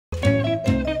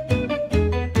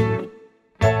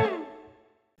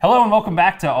Hello and welcome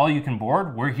back to All You Can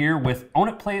Board. We're here with Own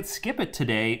It, Play It, Skip It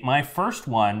today. My first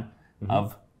one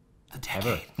of the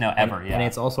decade. Ever, yeah. And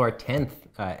it's also our 10th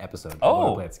episode of Oh,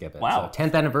 Own It, Play It, Skip It. wow. So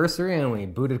 10th anniversary, and we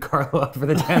booted Carlo out for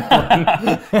the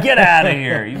 10th one. Get out of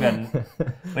here.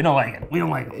 We don't like it. We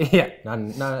don't like it.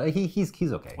 Yeah,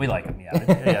 he's okay. We like him,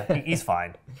 yeah. He's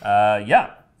fine.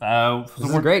 Yeah. This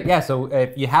is great. Yeah, so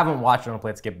if you haven't watched Own It,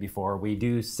 Play It, Skip It before, we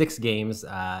do 6 games.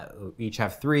 Each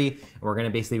have 3. And we're going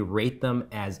to basically rate them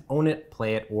as Own It,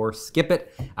 Play It, or Skip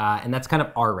It. And that's kind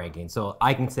of our ranking. So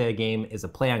I can say a game is a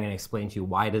play. I'm going to explain to you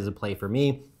why it is a play for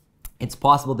me. It's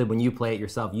possible that when you play it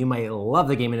yourself, you might love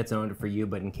the game and it's owned for you,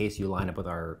 but in case you line up with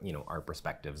our, our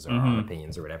perspectives or our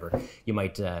opinions or whatever, you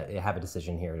might have a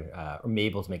decision here, or be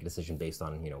able to make a decision based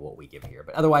on, what we give here.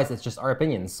 But otherwise, it's just our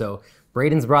opinions. So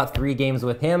Braiden's brought 3 games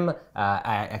with him.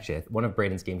 Actually, one of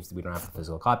Braiden's games we don't have the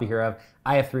physical copy here of.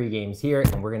 I have 3 games here,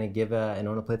 and we're gonna give an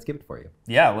Own It, Play It, Skip It for you.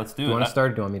 Yeah, let's do it. Do you want to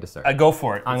start or do you want me to start? Go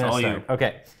for it. I'm It's gonna all start. you.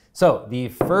 Okay. So the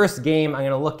first game I'm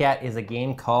going to look at is a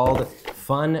game called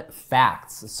Fun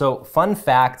Facts. So Fun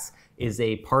Facts is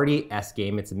a party-esque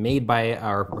game. It's made by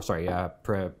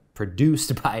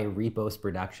produced by Repos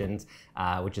Productions,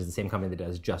 which is the same company that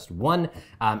does Just One.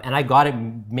 And I got it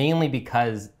mainly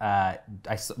because, I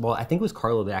think it was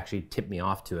Carlo that actually tipped me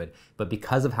off to it, but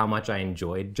because of how much I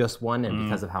enjoyed Just One and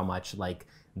because of how much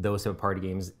those type of party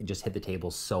games just hit the table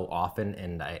so often,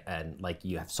 and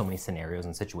you have so many scenarios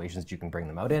and situations that you can bring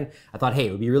them out in. I thought, hey,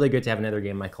 it would be really good to have another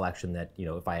game in my collection that,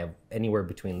 if I have anywhere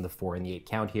between the 4 and the 8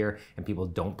 count here, and people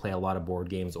don't play a lot of board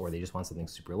games or they just want something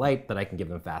super light, that I can give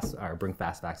them bring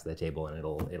Fast Facts to the table and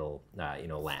it'll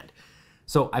land.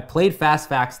 So I played Fast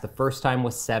Facts. The first time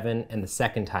was 7, and the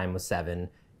second time was 7,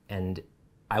 and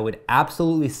I would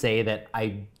absolutely say that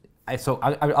I'll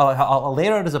lay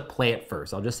it out as a play it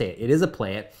first. I'll just say it. It is a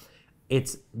play it.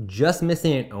 It's just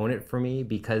missing an own it for me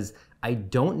because I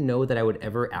don't know that I would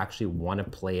ever actually want to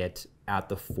play it at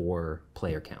the 4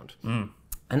 player count. And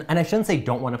I shouldn't say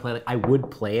don't want to play it. I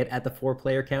would play it at the 4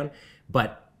 player count,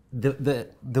 but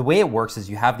the way it works is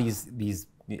you have these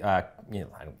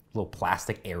little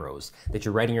plastic arrows that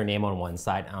you're writing your name on one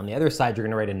side. On the other side, you're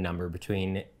going to write a number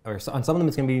between, or on some of them,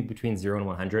 it's going to be between 0 and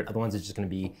 100. Other ones, it's just going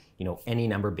to be, any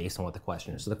number based on what the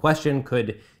question is. So the question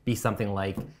could be something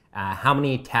like, how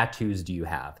many tattoos do you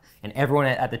have? And everyone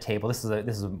at the table, this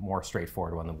is a more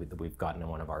straightforward one that we've gotten in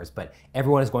one of ours, but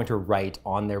everyone is going to write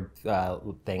on their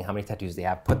thing how many tattoos they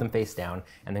have, put them face down,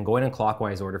 and then going in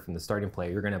clockwise order from the starting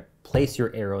player, you're going to place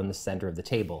your arrow in the center of the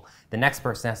table. The next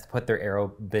person has to put their arrow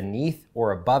beneath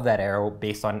or above that arrow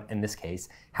based on, in this case,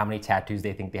 how many tattoos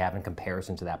they think they have in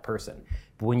comparison to that person.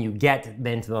 But when you get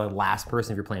then to the last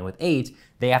person, if you're playing with 8,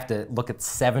 they have to look at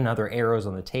 7 other arrows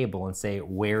on the table and say,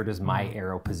 where does my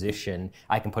arrow position?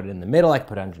 I can put it in the middle, I can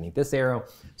put it underneath this arrow.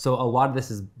 So a lot of this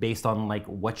is based on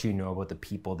what you know about the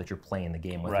people that you're playing the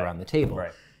game with around the table.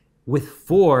 Right. With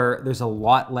 4, there's a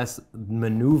lot less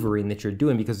maneuvering that you're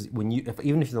doing because even if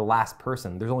you're the last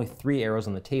person, there's only 3 arrows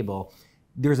on the table.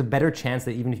 There's a better chance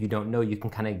that even if you don't know, you can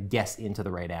kind of guess into the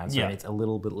right answer, and it's a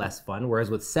little bit less fun. Whereas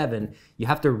with 7, you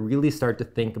have to really start to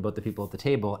think about the people at the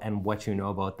table and what you know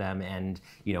about them and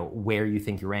where you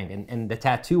think you rank. And the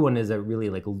tattoo one is a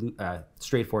really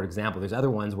straightforward example. There's other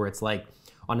ones where it's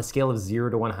on a scale of 0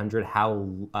 to 100, how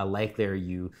likely are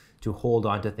you to hold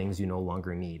on to things you no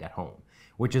longer need at home?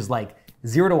 Which is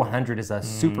 0 to 100 is a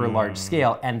super large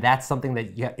scale, and that's something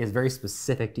that is very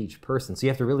specific to each person. So you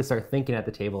have to really start thinking at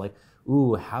the table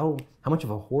ooh, how much of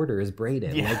a hoarder is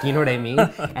Braiden? You know what I mean?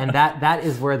 And that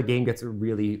is where the game gets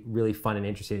really, really fun and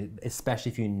interesting,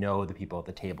 especially if you know the people at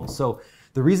the table. So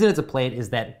the reason it's a play it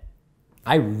is that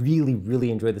I really,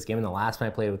 really enjoyed this game. And the last time I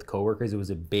played it with coworkers, it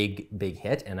was a big, big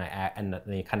hit, and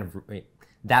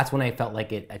that's when I felt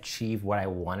like it achieved what I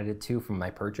wanted it to from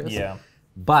my purchase. Yeah.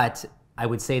 But I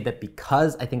would say that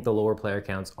because I think the lower player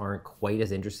counts aren't quite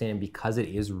as interesting, and because it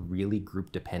is really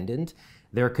group dependent,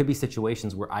 there could be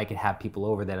situations where I could have people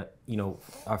over that,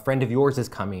 a friend of yours is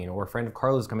coming or a friend of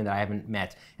Carlos is coming that I haven't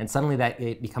met, and suddenly that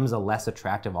it becomes a less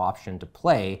attractive option to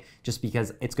play just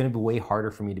because it's going to be way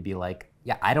harder for me to be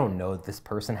yeah, I don't know this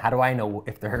person. How do I know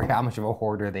if how much of a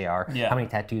hoarder they are, how many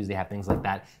tattoos they have, things like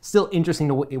that. Still interesting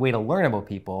way to learn about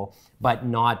people, but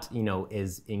not,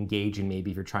 as engaging maybe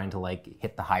if you're trying to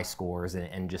hit the high scores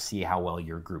and just see how well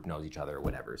your group knows each other or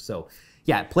whatever. So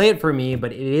yeah, play it for me,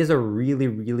 but it is a really,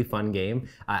 really fun game.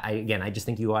 I just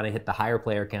think you want to hit the higher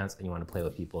player counts and you want to play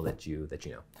with people that you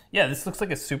know. Yeah, this looks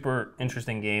like a super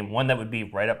interesting game, one that would be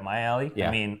right up my alley. Yeah.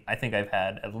 I mean, I think I've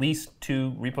had at least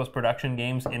 2 Repos Production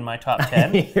games in my top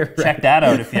 10. Right. Check that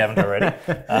out if you haven't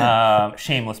already.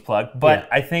 Shameless plug. But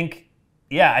I think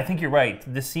Yeah, I think you're right.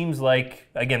 This seems like,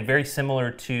 again, very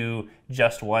similar to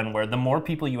Just One, where the more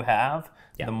people you have,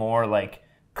 the more like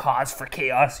cause for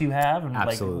chaos you have, and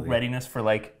like readiness for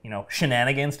like, you know,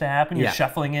 shenanigans to happen. You're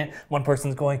shuffling it. One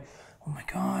person's going, oh my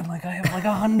God, like I have like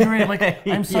 100, like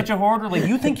I'm such a hoarder. Like,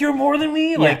 you think you're more than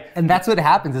me? Like, and that's what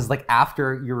happens is like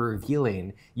after you're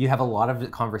revealing, you have a lot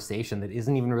of conversation that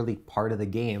isn't even really part of the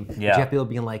game. You have people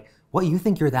being like, what, you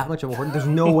think you're that much of a hoarder? There's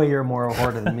no way you're more of a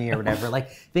hoarder than me or whatever. Like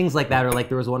things like that. Or like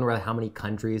there was one where how many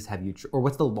countries have you, or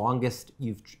what's the longest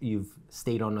you've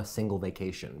stayed on a single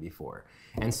vacation before?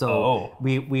 And so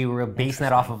we were basing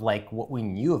that off of like what we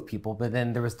knew of people, but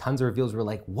then there was tons of reveals where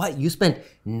like, what, you spent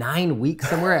 9 weeks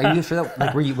somewhere? Are you sure that,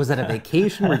 like, was that a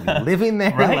vacation? Were you living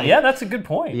there? Right, like, yeah, that's a good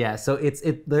point. Yeah, so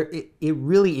it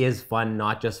really is fun,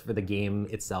 not just for the game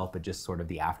itself, but just sort of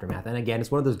the aftermath. And again, it's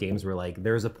one of those games where like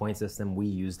there's a point system, we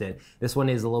used it. This one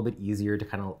is a little bit easier to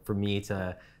kind of, for me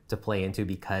to play into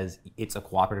because it's a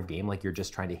cooperative game. Like you're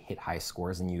just trying to hit high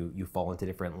scores and you fall into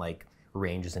different like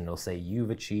ranges and it'll say you've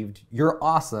achieved, you're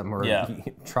awesome, or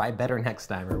try better next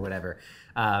time or whatever.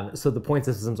 So the point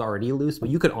system's already loose, but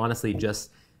you could honestly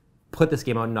just put this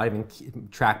game out and not even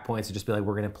track points and just be like,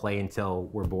 we're going to play until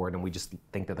we're bored and we just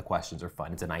think that the questions are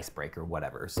fun. It's an icebreaker,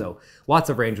 whatever. So lots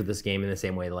of range with this game in the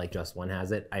same way that like Just One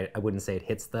has it. I wouldn't say it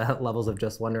hits the levels of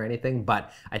Just One or anything,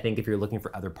 but I think if you're looking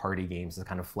for other party games to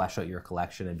kind of flesh out your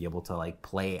collection and be able to like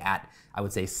play at, I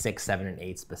would say 6, 7, and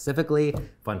 8 specifically,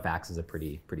 Fun Facts is a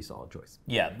pretty solid choice.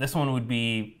 Yeah, this one would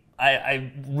be,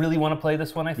 I really want to play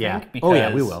this one, I think.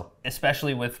 Because, we will.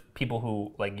 Especially with people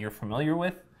who like you're familiar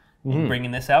with. Bringing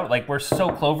this out, like We're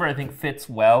So Clover, I think fits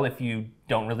well if you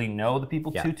don't really know the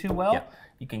people too well. Yeah.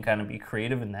 You can kind of be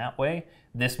creative in that way.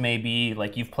 This may be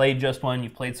like you've played Just One,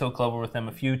 you've played So Clover with them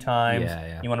a few times.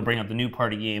 You want to bring up the new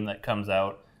party game that comes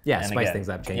out. Yeah, spice things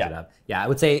up, change it up. Yeah, I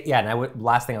would say, and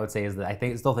last thing I would say is that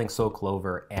I still think So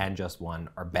Clover and Just One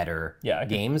are better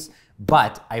games,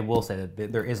 but I will say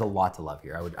that there is a lot to love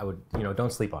here. I would,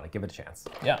 don't sleep on it. Give it a chance.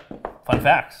 Yeah, Fun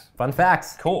Facts. Fun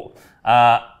Facts. Cool.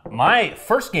 My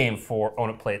first game for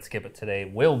Own It, Play It, Skip It today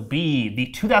will be the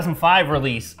 2005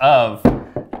 release of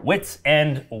Wits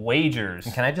and Wagers.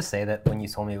 And can I just say that when you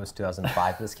told me it was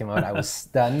 2005 this came out, I was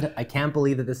stunned. I can't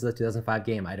believe that this is a 2005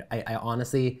 game. I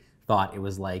honestly thought it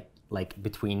was like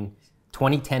between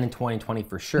 2010 and 2020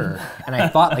 for sure, and I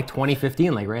thought like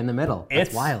 2015, like right in the middle.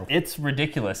 It's wild. It's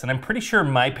ridiculous, and I'm pretty sure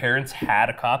my parents had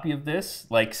a copy of this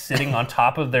like sitting on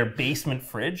top of their basement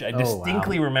fridge. I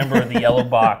distinctly remember the yellow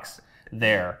box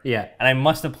there. Yeah, and I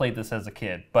must have played this as a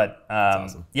kid. But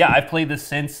awesome. Yeah, I've played this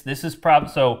since. This is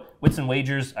so Wits and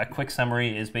Wagers. A quick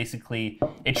summary is basically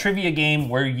a trivia game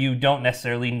where you don't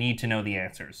necessarily need to know the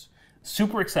answers.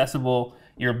 Super accessible.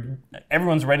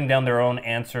 Everyone's writing down their own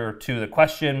answer to the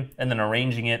question and then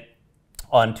arranging it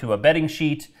onto a betting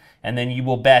sheet, and then you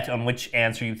will bet on which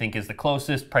answer you think is the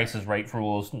closest. Price is Right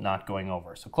rules, not going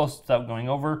over. So closest without going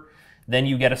over. Then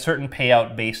you get a certain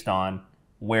payout based on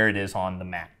where it is on the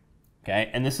map. Okay,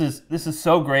 and this is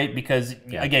so great because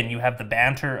again, you have the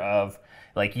banter of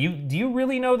like, do you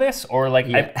really know this? Or like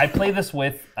I play this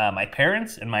with my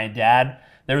parents and my dad.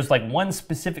 There was like one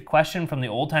specific question from the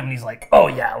old time, and he's like, "Oh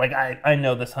yeah, like I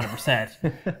know this 100%."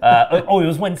 It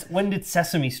was when did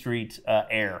Sesame Street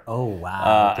air? Oh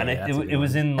wow! And it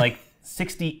was in like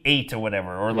 '68 or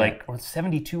whatever, or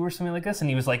 72 or something like this. And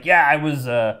he was like, "Yeah, I was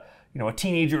a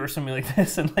teenager or something like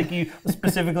this," and like he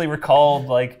specifically recalled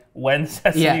like when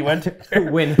Sesame went to air.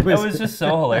 It was just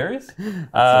so hilarious,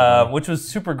 which was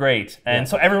super great. And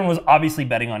so everyone was obviously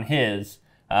betting on his,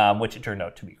 which it turned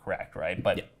out to be correct, right?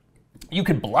 But you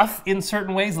could bluff in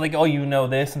certain ways, like, oh, you know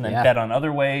this, and then bet on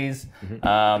other ways.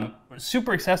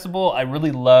 Super accessible. I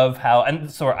really love how, and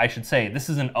so I should say, this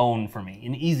is an own for me,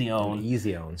 an easy own. An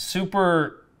easy own.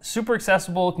 Super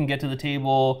accessible, can get to the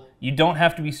table. You don't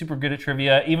have to be super good at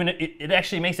trivia. Even it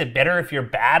actually makes it better if you're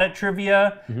bad at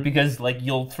trivia, because like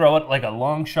you'll throw it like a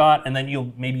long shot, and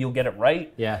then maybe you'll get it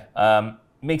right. Yeah.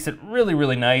 Makes it really,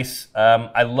 really nice.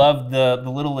 I love the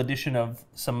little addition of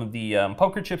some of the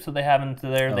poker chips that they have into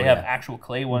there. They have actual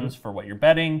clay ones for what you're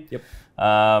betting. Yep.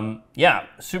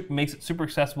 Makes it super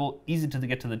accessible, easy to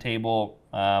get to the table.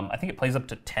 I think it plays up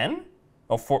to 10.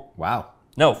 Oh, 4. Wow.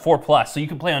 No, 4+. So you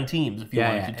can play on teams if you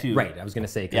wanted to too. Right. I was gonna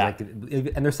say,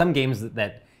 and there's some games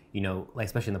that like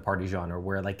especially in the party genre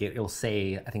where like it'll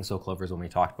say, I think So Clover is when we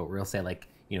talked about, where it'll say like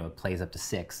it plays up to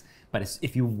 6. But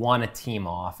if you want to team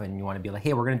off and you want to be like,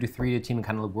 hey, we're going to do 3 to team and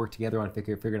kind of work together on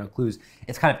figuring out clues,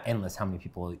 it's kind of endless how many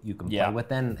people you can play with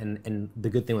then. And the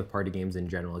good thing with party games in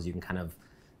general is you can kind of,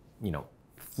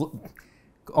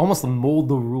 almost mold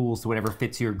the rules to whatever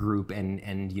fits your group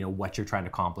and you know what you're trying to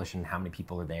accomplish and how many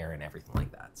people are there and everything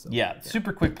like that. So, yeah,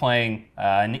 super quick playing,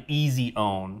 an easy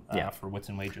own for Wits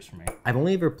and Wagers for me. I've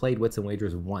only ever played Wits and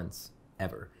Wagers once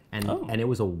ever. And it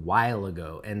was a while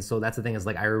ago, and so that's the thing is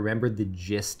like I remembered the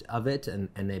gist of it, and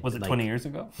it was it like, 20 years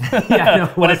ago? Yeah, no,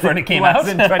 when it came out. It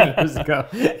wasn't 20 years ago.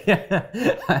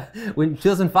 Yeah. When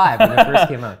 2005 when it first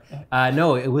came out.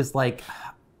 No, it was like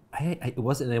it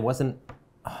wasn't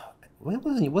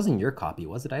your copy,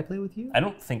 was it? I played with you. I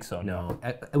don't think so. No,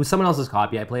 it was someone else's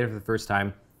copy. I played it for the first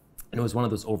time, and it was one of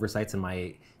those oversights in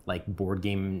my like board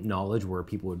game knowledge where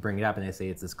people would bring it up and they say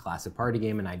it's this classic party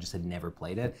game, and I just had never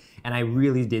played it. And I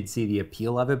really did see the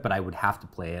appeal of it, but I would have to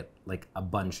play it like a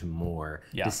bunch more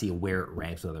to see where it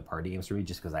ranks with other party games for me,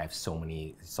 just because I have so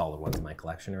many solid ones in my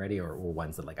collection already, or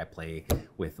ones that like I play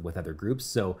with other groups.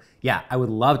 So yeah, I would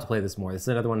love to play this more. This is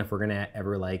another one if we're gonna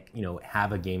ever like, you know,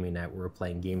 have a gaming night where we're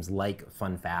playing games like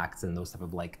Fun Facts and those type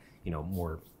of like, you know,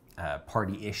 more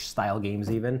party-ish style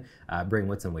games even, bring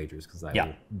Wits and Wagers, because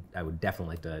I would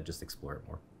definitely like to just explore it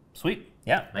more. Sweet.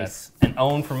 Yeah. Nice. An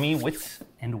own for me, Wits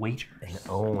and Wagers. An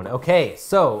own. Okay,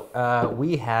 so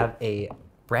we have a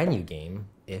brand new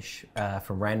game-ish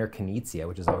from Rainer Knizia,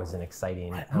 which is always an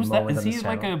exciting Who's that? moment Is on he this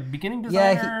like channel. a beginning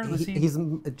designer? Yeah, he's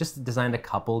just designed a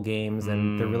couple games,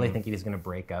 and they're really thinking he's going to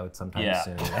break out sometime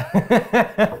soon.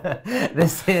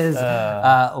 This is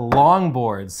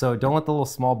Longboard, so don't let the little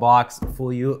small box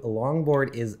fool you.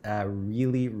 Longboard is a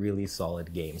really, really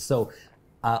solid game. So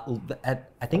I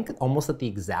think almost at the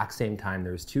exact same time,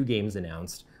 there's two games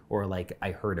announced, or like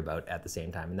I heard about at the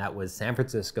same time, and that was San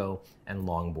Francisco and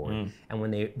Longboard. And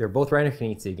when they're both Rainer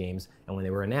Knizia games, and when they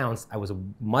were announced, I was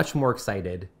much more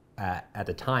excited at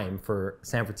the time for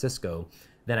San Francisco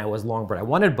than I was Longboard. I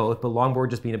wanted both, but Longboard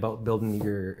just being about building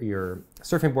your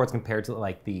surfing boards compared to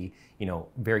like the, you know,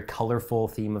 very colorful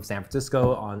theme of San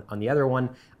Francisco on the other one.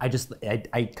 I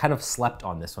kind of slept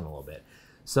on this one a little bit.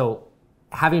 So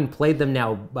having played them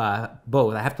now,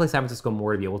 both, I have to play San Francisco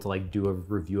more to be able to like do a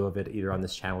review of it either on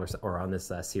this channel or on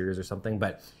this series or something.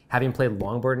 But having played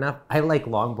Longboard enough, I like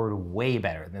Longboard way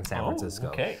better than San Francisco.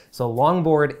 Okay. So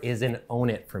Longboard is an own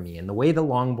it for me. And the way the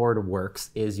Longboard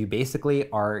works is you basically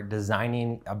are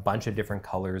designing a bunch of different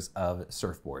colors of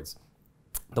surfboards.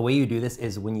 The way you do this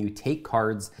is when you take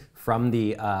cards from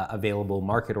the available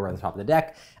market or on the top of the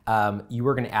deck, you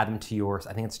are going to add them to yours.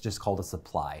 I think it's just called a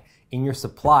supply. In your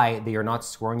supply, they are not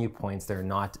scoring you points. They're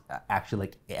not actually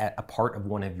like a part of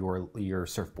one of your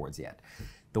surfboards yet.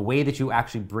 The way that you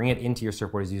actually bring it into your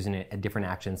surfboard is using a different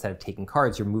action. Instead of taking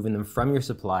cards, you're moving them from your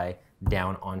supply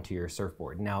down onto your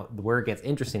surfboard. Now, where it gets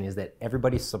interesting is that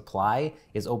everybody's supply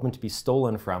is open to be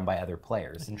stolen from by other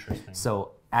players. Interesting.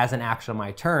 So as an action on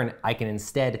my turn, I can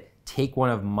instead take one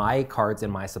of my cards in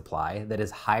my supply that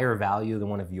is higher value than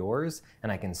one of yours,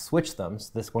 and I can switch them.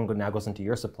 So this one now goes into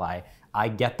your supply. I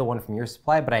get the one from your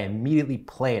supply, but I immediately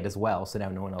play it as well, so now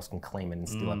no one else can claim it and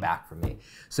steal it back from me.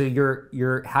 So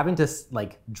you're having to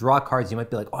like draw cards. You might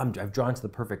be like, oh, I've drawn to the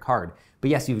perfect card. But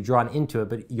yes, you've drawn into it,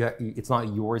 but it's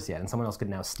not yours yet, and someone else could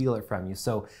now steal it from you.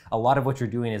 So a lot of what you're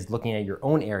doing is looking at your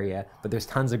own area, but there's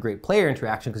tons of great player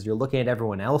interaction because you're looking at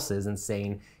everyone else's and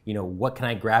saying, you know, what can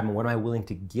I grab and what am I willing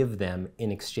to give them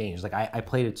in exchange? Like I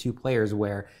played at 2 players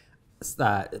where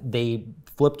they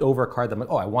flipped over a card that I'm like,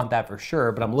 oh, I want that for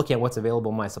sure, but I'm looking at what's available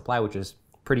in my supply, which is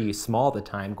pretty small at the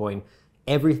time, going,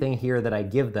 everything here that I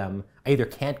give them, I either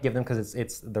can't give them because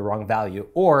it's the wrong value,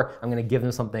 or I'm going to give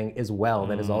them something as well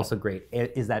that is also great.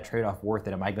 Is that trade-off worth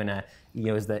it? Am I going to, you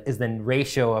know, is the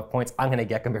ratio of points I'm going to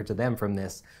get compared to them from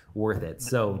this worth it?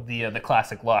 So the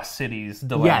classic Lost Cities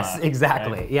dilemma. Yes,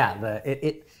 exactly. Right? Yeah.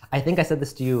 I think I said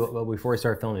this to you before we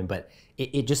started filming, but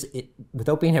it just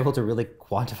without being able to really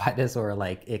quantify this or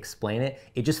like explain it,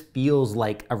 it just feels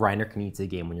like a Rainer Knizia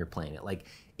game when you're playing it. Like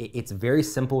it's very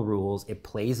simple rules. It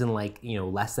plays in like, you know,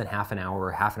 less than half an hour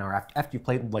or half an hour after you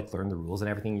play, like learn the rules and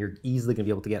everything. You're easily gonna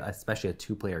be able to get, especially a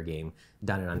 2-player game,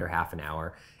 done in under half an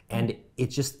hour. And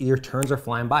it's just, your turns are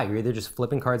flying by. You're either just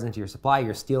flipping cards into your supply,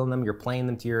 you're stealing them, you're playing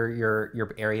them to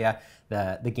your area.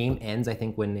 The game ends, I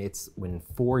think, when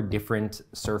 4 different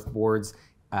surfboards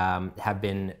have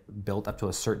been built up to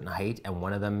a certain height, and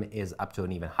one of them is up to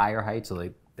an even higher height. So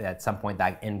like at some point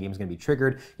that end game is going to be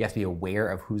triggered. You have to be aware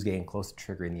of who's getting close to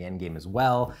triggering the end game as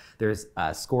well. There's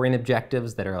scoring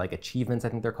objectives that are like achievements, I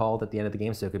think they're called, at the end of the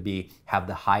game. So it could be have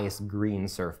the highest green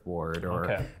surfboard,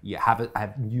 or you have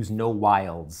use no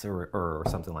wilds or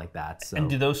something like that. So, and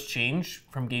do those change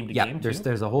from game to game?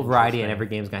 There's a whole variety, and every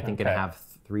game's I think going to have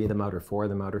 3 of them out or 4 of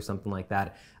them out or something like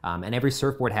that. And every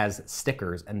surfboard has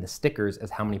stickers, and the stickers is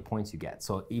how many points you get.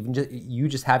 So even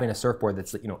just having a surfboard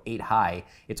that's 8 high,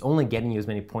 it's only getting you as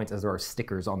many points as there are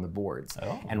stickers on the boards.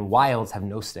 Oh. And wilds have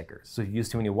no stickers. So if you use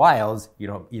too many wilds,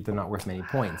 you're not worth many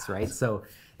points, right? So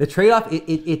the trade-off,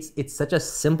 it's such a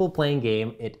simple playing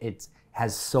game. It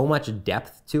has so much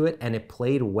depth to it, and it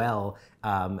played well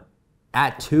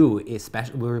at 2,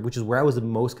 especially, which is where I was the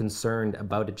most concerned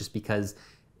about it, just because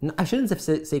I shouldn't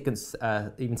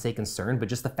even say concerned, but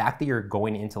just the fact that you're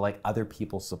going into like other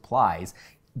people's supplies.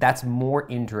 That's more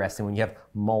interesting when you have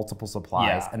multiple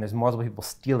supplies and there's multiple people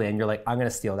stealing, and you're like, I'm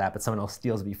gonna steal that, but someone else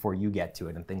steals it before you get to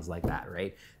it, and things like that,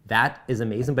 right? That is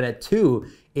amazing. But at 2,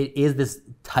 it is this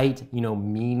tight,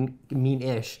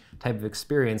 mean-ish type of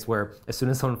experience where as soon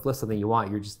as someone flips something you want,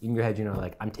 you're just in your head,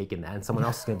 like, I'm taking that, and someone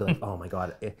else is gonna be like, oh my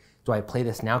god, do I play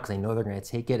this now because I know they're gonna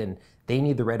take it, and they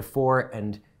need the red 4,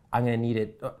 and I'm gonna need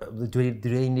it. Do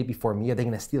they need it before me? Are they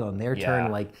gonna steal on their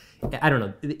turn? Like, I don't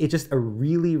know. It's just a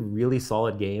really, really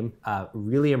solid game.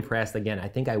 Really impressed. Again, I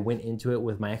think I went into it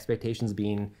with my expectations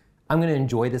being, I'm gonna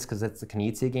enjoy this because it's a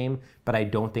Knizia game, but I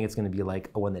don't think it's gonna be like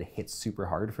a one that hits super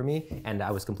hard for me. And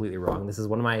I was completely wrong. This is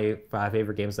one of my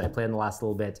favorite games that I played in the last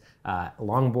little bit.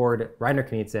 Longboard, Reiner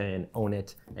Knizia, and own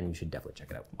it, and you should definitely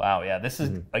check it out. Wow, yeah, this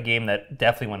is a game that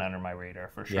definitely went under my radar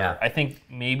for sure. Yeah. I think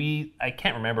maybe, I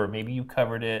can't remember, maybe you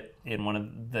covered it in one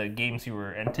of the games you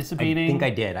were anticipating. I think I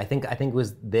did. I think it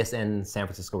was this and San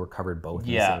Francisco were covered both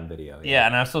in the same video. Yeah,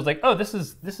 and I was like, oh, this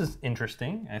is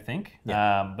interesting, I think.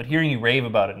 Yeah. But hearing you rave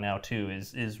about it now too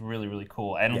is really, really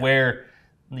cool. And where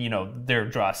there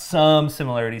draws some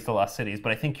similarities to Lost Cities,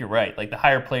 but I think you're right. Like the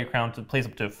higher player count, it plays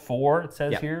up to 4, it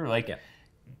says here. Like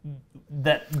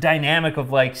that dynamic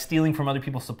of like stealing from other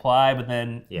people's supply, but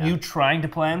then you trying to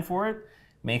plan for it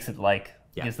makes it like,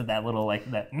 gives it that little like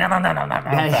that no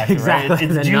factor, exactly. Right?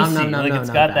 It's juicy. Like it's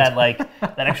got that like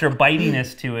that extra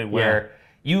bitiness to it where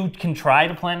you can try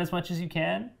to plan as much as you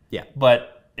can. Yeah.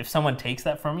 But if someone takes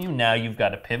that from you, now you've got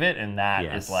to pivot, and that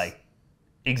is like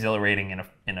exhilarating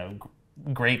in a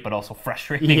great but also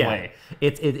frustrating way.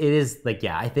 It is like,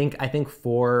 I think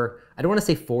 4, I don't want to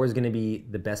say 4 is going to be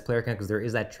the best player count because there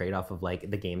is that trade-off of like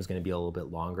the game is going to be a little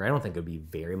bit longer. I don't think it would be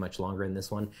very much longer in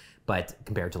this one, but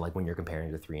compared to like when you're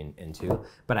comparing to 3 and 2.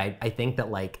 But I think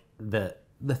that like the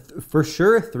for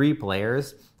sure 3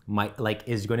 players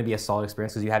is going to be a solid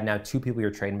experience because you have now 2 people you're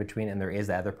trading between, and there is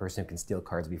that other person who can steal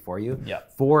cards before you.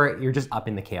 4, you're just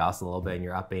upping the chaos a little bit, and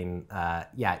you're upping, I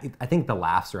think the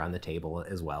laughs are on the table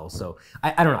as well. So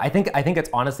I don't know. I think it's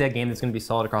honestly a game that's going to be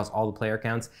solid across all the player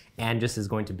counts, and just is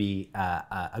going to be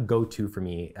a go-to for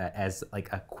me as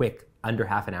like a quick under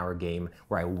half an hour game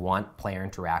where I want player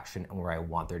interaction and where I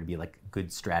want there to be like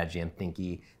good strategy and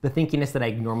the thinkiness that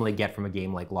I normally get from a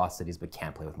game like Lost Cities, but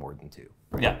can't play with more than 2.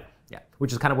 Right? Yeah,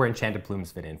 which is kind of where Enchanted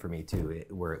Plumes fit in for me too,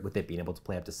 where with it being able to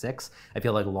play up to 6. I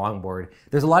feel like Longboard,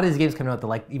 there's a lot of these games coming out that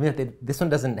like, even if this one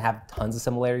doesn't have tons of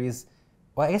similarities,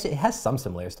 well, I guess it has some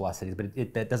similarities to Lost Cities, but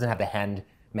it doesn't have the hand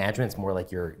management. It's more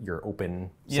like your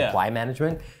open supply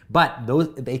management. But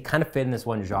they kind of fit in this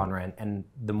one genre, and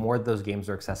the more those games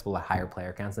are accessible at higher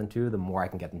player counts than 2, the more I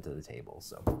can get them to the table.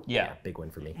 So big win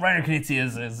for me. Reiner Knizia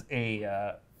is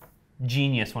a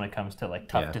genius when it comes to like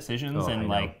tough decisions and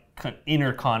like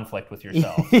inner conflict with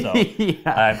yourself. So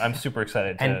I'm super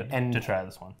excited to try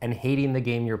this one. And hating the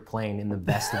game you're playing in the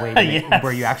best way,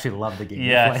 where you actually love the game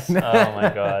you're playing. Oh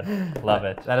my God, love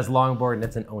it. That is Longboard, and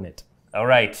it's an own it. All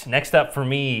right, next up for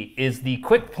me is the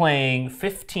quick playing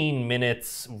 15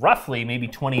 minutes, roughly, maybe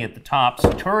 20 at the tops,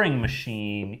 Turing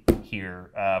Machine here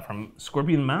from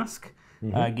Scorpion Mask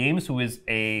Games, who is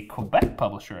a Quebec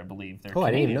publisher, I believe. They're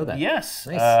I didn't even know that. Yes.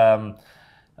 Nice.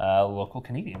 Local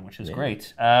Canadian, which is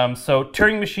great. So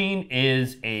Turing Machine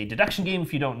is a deduction game,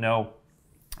 if you don't know,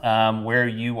 where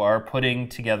you are putting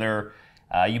together,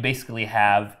 you basically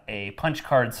have a punch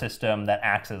card system that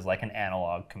acts as like an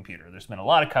analog computer. There's been a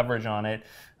lot of coverage on it,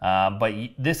 but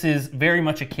this is very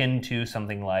much akin to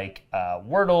something like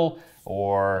Wordle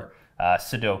or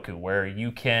Sudoku, where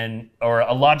you can, or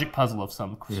a logic puzzle of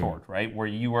some sort, right? Where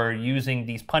you are using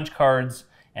these punch cards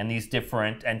and these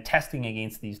different, and testing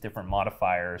against these different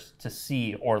modifiers to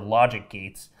see, or logic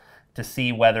gates, to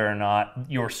see whether or not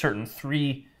your certain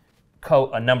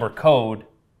number code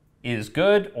is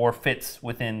good or fits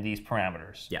within these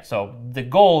parameters. Yeah. So the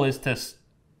goal is to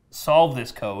solve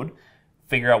this code,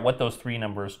 figure out what those 3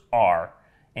 numbers are,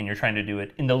 and you're trying to do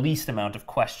it in the least amount of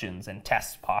questions and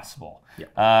tests possible.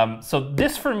 Yeah. So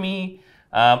this for me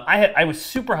I was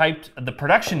super hyped. The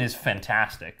production is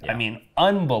fantastic. Yeah. I mean,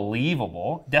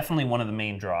 unbelievable. Definitely one of the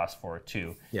main draws for it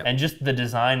too. Yeah. And just the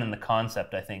design and the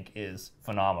concept, I think, is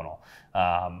phenomenal.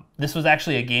 This was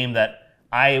actually a game that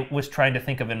I was trying to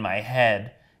think of in my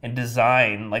head and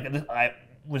design. Like I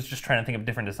was just trying to think of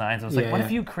different designs. I was like, what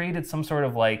if you created some sort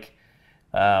of like?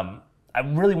 I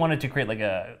really wanted to create like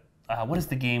a. What is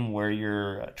the game where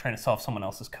you're trying to solve someone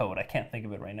else's code? I can't think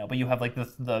of it right now. But you have like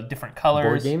the different colors.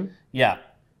 Board game? Yeah.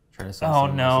 Trying to solve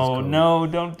someone else's code. No,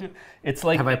 don't do. It's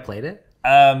like. Have I played it?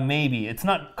 Maybe it's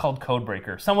not called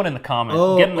Codebreaker. Someone in the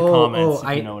comments, get in the comments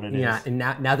if you know what it is. Yeah, and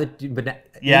now that, is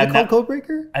Yeah, it called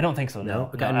Codebreaker? I don't think so. No.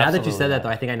 Okay. No, now that you absolutely said that, not. though,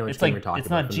 I think I know what It's game like you're talking it's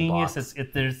about. not genius.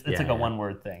 It's like a yeah.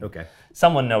 one-word thing. Okay.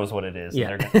 Someone knows what it is.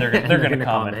 Yeah. They're going to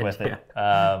comment with it.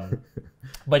 Yeah.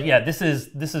 But yeah, this is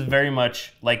very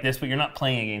much like this, but you're not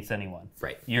playing against anyone.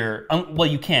 Right. You're well,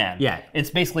 you can. Yeah. It's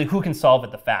basically who can solve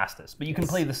it the fastest. But you can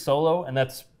play the solo, and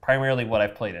that's primarily what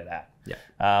I've played it at.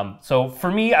 Yeah. So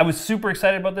for me, I was super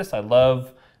excited about this. I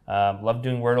love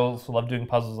doing Wordles, love doing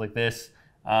puzzles like this.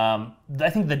 I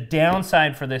think the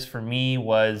downside for this for me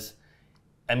was,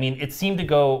 I mean, it seemed to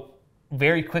go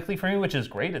very quickly for me, which is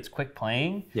great. It's quick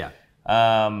playing. Yeah.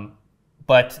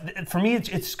 But for me,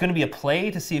 it's going to be a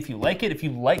play to see if you like it. If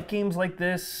you like games like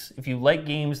this, if you like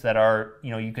games that are,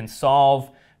 you can solve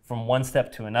from one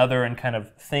step to another and kind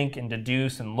of think and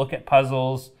deduce and look at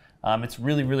puzzles, it's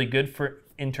really, really good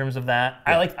in terms of that.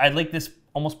 Yeah. I like this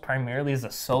almost primarily as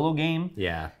a solo game.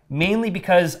 Yeah. Mainly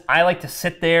because I like to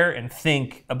sit there and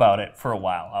think about it for a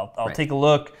while. I'll take a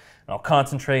look and I'll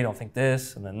concentrate. I'll think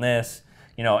this and then this.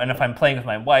 And if I'm playing with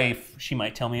my wife, she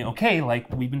might tell me, okay,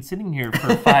 like we've been sitting here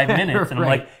for 5 minutes. And I'm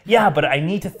like, yeah, but I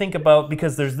need to think about,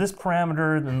 because there's this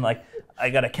parameter, then like I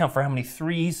got to count for how many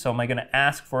threes, so am I going to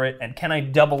ask for it? And can I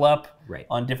double up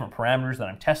on different parameters that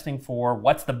I'm testing for?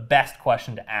 What's the best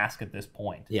question to ask at this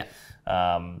point? Yeah.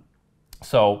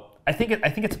 So I think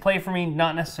it's a play for me,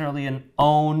 not necessarily an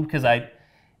own, because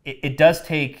it does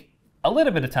take a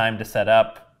little bit of time to set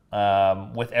up.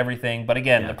 With everything, but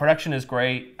again, the production is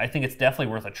great. I think it's definitely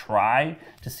worth a try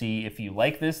to see if you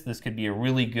like this. This could be a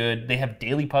really good. They have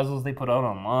daily puzzles they put out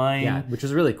online. Yeah, which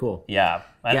is really cool. Yeah,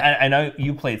 I know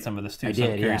you played some of this too. I so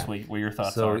did, I'm curious what your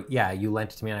thoughts are. So yeah, you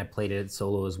lent it to me and I played it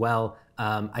solo as well.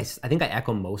 I think I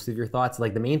echo most of your thoughts.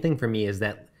 Like the main thing for me is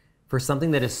that for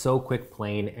something that is so quick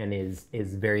playing and is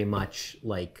very much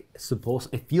like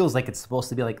it feels like it's supposed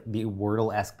to be like the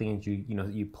Wordle-esque thing.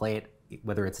 You play it,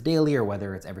 whether it's daily or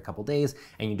whether it's every couple days,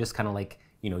 and you just kind of like,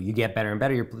 you get better and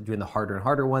better. You're doing the harder and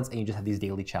harder ones, and you just have these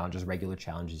daily challenges, regular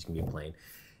challenges you can be playing.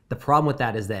 The problem with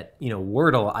that is that,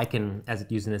 Wordle, I can,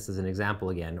 using this as an example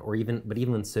again, but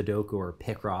even in Sudoku or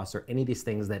Picross or any of these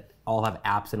things that all have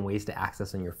apps and ways to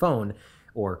access on your phone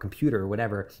or computer or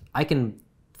whatever, I can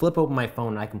flip open my phone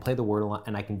and I can play the Wordle,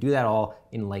 and I can do that all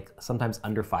in like sometimes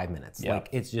under 5 minutes. Yeah. Like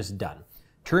it's just done.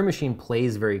 Turing Machine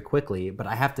plays very quickly, but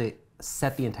I have to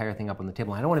set the entire thing up on the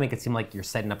table. I don't want to make it seem like you're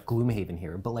setting up Gloomhaven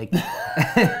here, but like,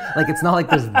 like it's not like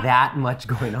there's that much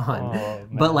going on.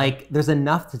 But like, there's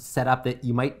enough to set up that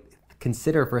you might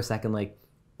consider for a second, like,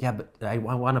 yeah, but I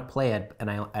want to play it, and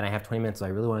I have 20 minutes, so I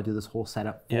really want to do this whole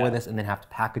setup for this, and then have to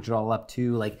package it all up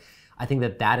too. Like, I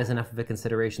think that is enough of a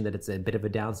consideration that it's a bit of a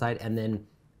downside, and then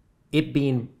it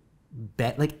being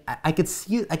like I could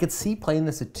see playing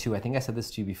this at 2. I think I said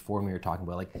this to you before when we were talking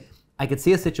about like. I could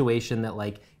see a situation that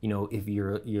like, if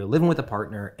you're living with a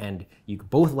partner and you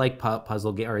both like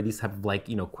puzzle game or these type of like,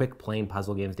 quick playing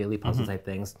puzzle games, daily puzzle type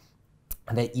things,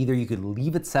 that either you could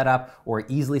leave it set up or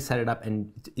easily set it up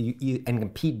and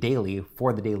compete daily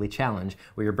for the daily challenge,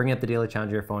 where you're bringing up the daily challenge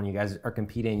on your phone, you guys are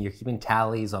competing, you're keeping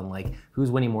tallies on like who's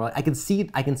winning more. I can see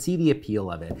the appeal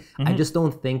of it. I just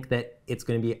don't think that it's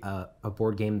going to be a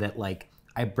board game that like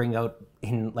I bring out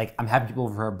in like I'm having people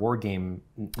over for a board game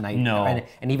night. No.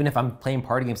 And even if I'm playing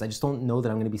party games, I just don't know that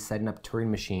I'm going to be setting up Turing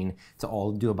Machine to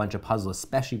all do a bunch of puzzles,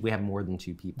 especially if we have more than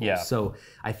 2 people. Yeah. So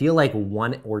I feel like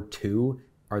 1 or 2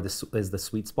 is the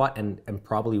sweet spot, and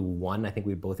probably 1. I think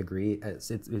we both agree it's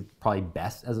probably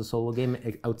best as a solo game.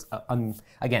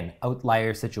 Again,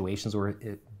 outlier situations where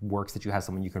it works that you have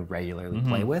someone you can regularly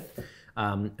play with.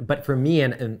 But for me, I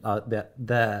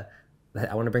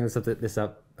want to bring this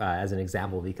up as an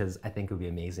example because I think it would be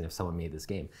amazing if someone made this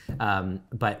game.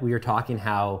 But we were talking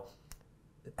how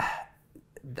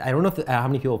I don't know how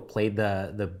many people have played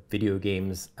the video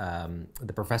games,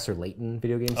 the Professor Layton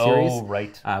video game series. Oh,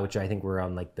 right. Which I think were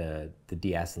on like the the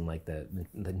DS and like the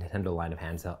Nintendo line of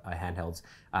handhelds,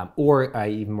 or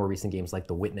even more recent games like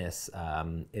The Witness.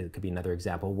 It could be another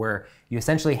example where you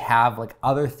essentially have like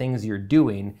other things you're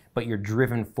doing, but you're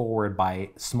driven forward by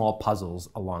small puzzles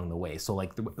along the way. So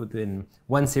like in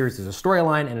one series, there's a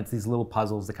storyline, and it's these little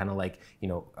puzzles that kind of like,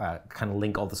 kind of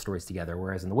link all the stories together.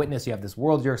 Whereas in The Witness, you have this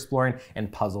world you're exploring, and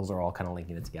puzzles are all kind of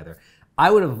linking it together. I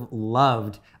would have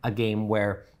loved a game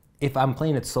where, if I'm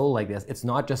playing it solo like this, it's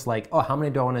not just like, oh, how many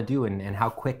do I want to do and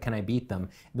how quick can I beat them?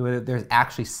 There's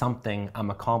actually something I'm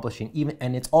accomplishing,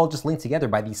 and it's all just linked together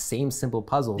by these same simple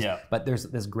puzzles, but there's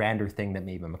this grander thing that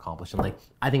maybe I'm accomplishing. Like,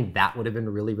 I think that would have been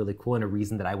really, really cool, and a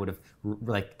reason that I would have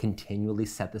like continually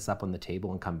set this up on the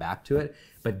table and come back to it.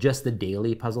 But just the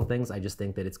daily puzzle things, I just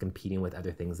think that it's competing with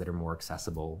other things that are more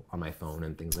accessible on my phone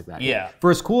and things like that. Yeah.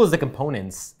 For as cool as the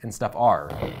components and stuff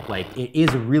are, like, it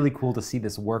is really cool to see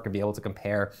this work and be able to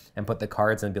compare and put the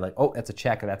cards and be like, oh, that's a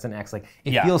check or that's an X. Like,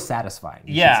 it feels satisfying.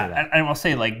 Yeah, and I'll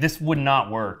say, like, this would not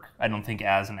work, I don't think,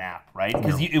 as an app, right?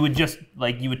 Because it would just,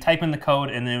 like, you would type in the code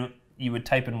and then you would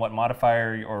type in what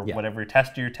modifier or whatever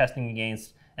test you're testing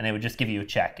against, and they would just give you a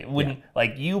check. It wouldn't,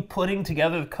 like, you putting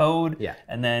together the code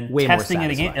and then way testing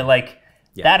it again,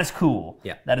 that is cool.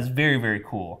 Yeah. That is very, very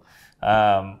cool.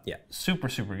 Super,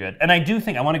 super good. And I do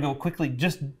think, I want to go quickly,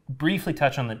 just briefly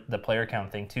touch on the player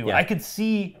count thing too. I could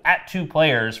see at 2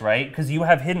 players, right? Because you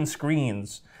have hidden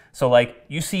screens. So like,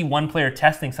 you see one player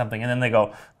testing something and then they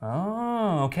go,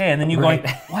 oh, okay. And then you're going,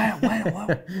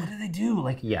 what do they do?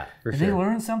 Like, did they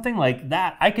learn something? Like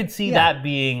that, I could see that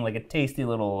being like a tasty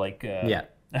little, like,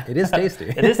 it is tasty.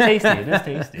 It is tasty. It is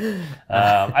tasty.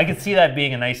 I could see that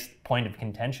being a nice point of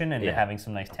contention and having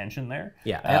some nice tension there.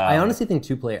 I honestly think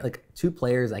 2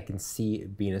 players, I can see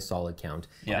being a solid count,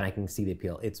 and I can see the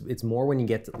appeal. It's more when you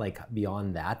get to, like,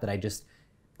 beyond that I just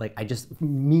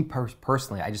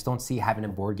personally, I just don't see having a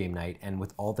board game night, and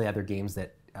with all the other games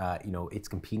that it's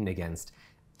competing against,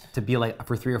 to be like,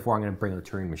 for 3 or 4, I'm going to bring the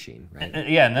Turing Machine, right?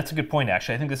 And that's a good point,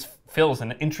 actually. I think this fills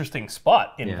an interesting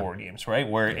spot in board games, right?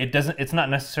 Where it's not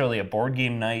necessarily a board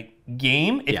game night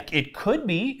game. It could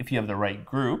be, if you have the right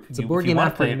group. It's a board game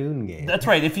afternoon game. That's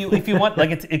right. If you want,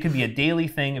 like, it could be a daily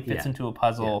thing. It fits into a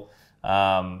puzzle.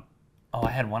 I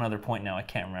had one other point now. I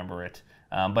can't remember it.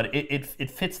 But it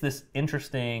fits this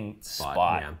interesting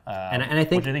spot, and I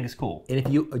think, which I think is cool. And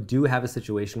if you do have a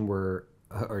situation where,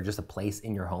 or just a place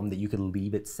in your home that you could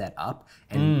leave it set up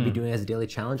and be doing it as a daily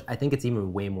challenge, I think it's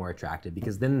even way more attractive,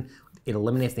 because then it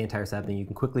eliminates the entire setup, and you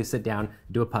can quickly sit down,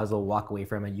 do a puzzle, walk away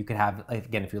from it. You could have, like,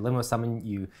 again, if you're living with someone,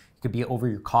 you could be over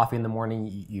your coffee in the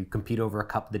morning, you compete over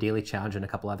the daily challenge and a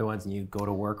couple other ones, and you go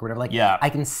to work or whatever. Like, I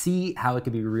can see how it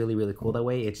could be really, really cool that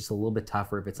way. It's just a little bit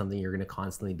tougher if it's something you're going to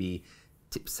constantly be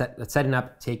setting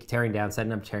up, tearing down,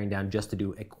 setting up, tearing down, just to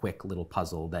do a quick little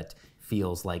puzzle that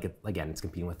feels like, it's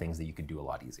competing with things that you could do a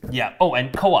lot easier. Yeah. Oh,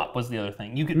 and co-op was the other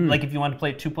thing. You could, like, if you wanted to play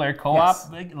a 2-player co-op,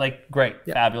 like, great,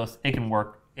 fabulous. It can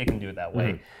work. It can do it that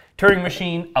way. Turing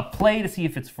Machine, a play to see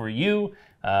if it's for you.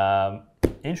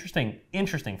 Interesting,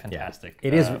 fantastic.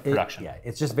 It is production.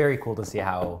 It's just very cool to see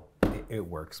how it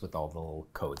works with all the little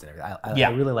codes and everything. I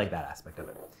really like that aspect of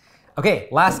it. Okay,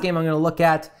 last game I'm going to look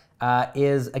at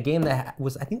is a game that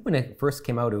was, I think when it first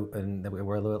came out, and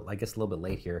we're a little bit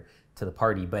late here to the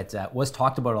party, but was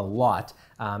talked about a lot,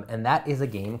 and that is a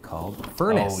game called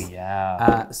Furnace. Oh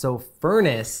yeah. So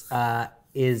Furnace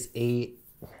is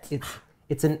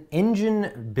it's an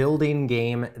engine building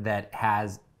game that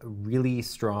has really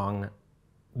strong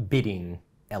bidding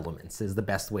elements, is the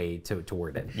best way to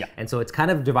word it. Yeah. And so it's kind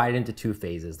of divided into 2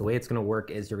 phases. The way it's going to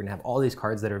work is you're going to have all these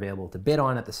cards that are available to bid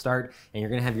on at the start, and you're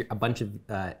going to have a bunch of,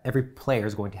 every player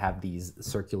is going to have these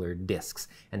circular discs,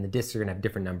 and the discs are going to have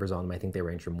different numbers on them. I think they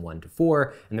range from 1 to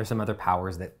 4, and there's some other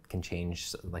powers that can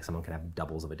change, like someone can have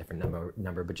doubles of a different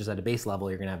number, but just at a base level,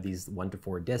 you're going to have these 1 to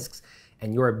 4 discs,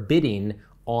 and you're bidding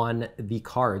on the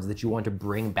cards that you want to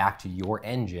bring back to your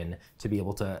engine to be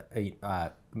able to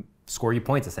score you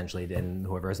points, essentially, and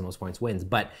whoever has the most points wins.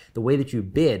 But the way that you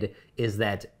bid is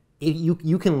that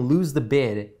you can lose the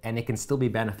bid and it can still be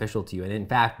beneficial to you. And in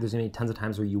fact, there's going to be tons of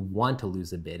times where you want to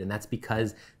lose a bid, and that's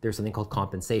because there's something called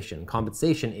compensation.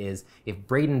 Compensation is if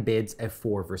Braiden bids a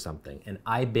 4 for something and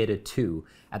I bid a 2,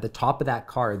 at the top of that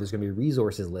card, there's going to be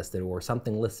resources listed or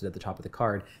something listed at the top of the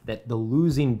card that the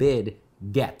losing bid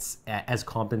gets as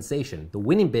compensation. The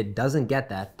winning bid doesn't get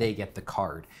that, they get the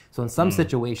card. So in some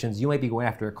situations, you might be going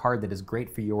after a card that is great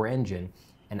for your engine,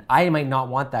 and I might not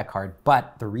want that card,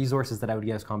 but the resources that I would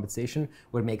get as compensation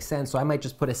would make sense. So I might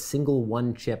just put a single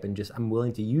 1 chip and I'm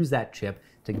willing to use that chip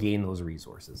to gain those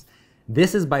resources.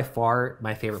 This is by far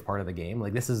my favorite part of the game.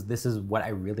 Like, this is what I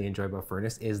really enjoy about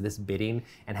Furnace, is this bidding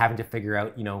and having to figure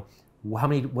out,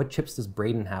 what chips does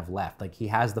Braiden have left? Like he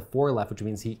has the 4 left, which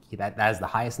means that is the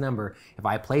highest number. If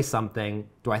I play something,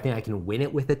 do I think I can win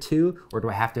it with a 2, or do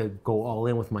I have to go all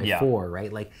in with my 4,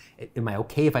 right? Like, am I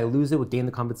okay if I lose it with gain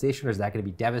the compensation, or is that going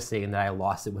to be devastating that I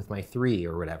lost it with my 3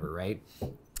 or whatever, right?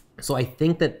 So I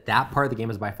think that part of the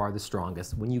game is by far the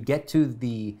strongest. When you get to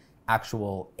the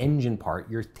actual engine part,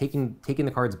 you're taking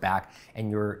the cards back,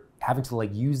 and you're having to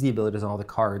like use the abilities on all the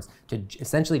cards to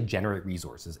essentially generate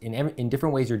resources. In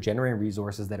different ways, you're generating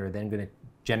resources that are then going to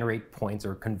generate points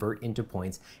or convert into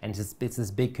points, and it's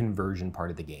this big conversion part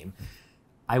of the game.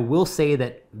 I will say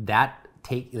that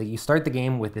you start the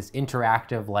game with this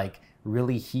interactive, like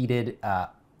really heated,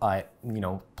 player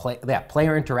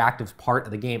interactive part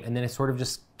of the game, and then it sort of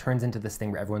just turns into this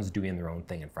thing where everyone's doing their own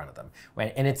thing in front of them.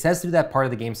 Right? And it says to do that part of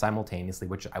the game simultaneously,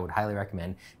 which I would highly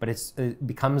recommend, but it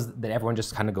becomes that everyone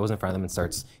just kind of goes in front of them and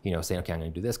starts, saying, okay, I'm gonna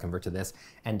do this, convert to this.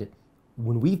 And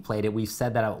when we've played it, we've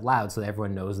said that out loud so that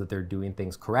everyone knows that they're doing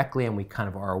things correctly, and we kind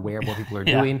of are aware of what people are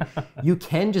doing. You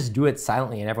can just do it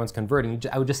silently and everyone's converting.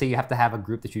 I would just say you have to have a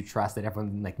group that you trust, that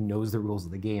everyone like knows the rules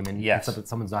of the game, and so that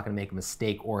someone's not going to make a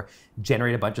mistake or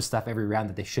generate a bunch of stuff every round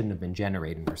that they shouldn't have been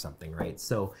generating or something, right?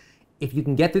 So if you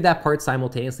can get through that part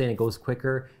simultaneously and it goes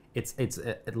quicker, it's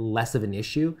less of an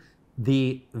issue.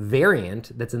 The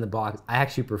variant that's in the box, I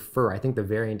actually prefer. I think the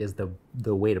variant is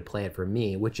the way to play it for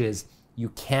me, which is you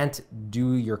can't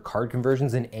do your card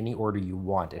conversions in any order you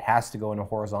want. It has to go in a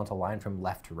horizontal line from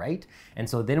left to right. And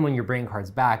so then when you're bringing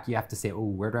cards back, you have to say, oh,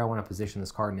 where do I want to position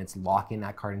this card? And it's locking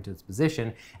that card into its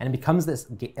position. And it becomes this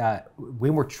way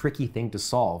more tricky thing to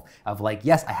solve of like,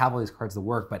 yes, I have all these cards to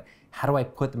work, but how do I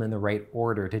put them in the right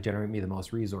order to generate me the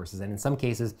most resources? And in some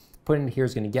cases, putting it here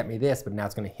is going to get me this, but now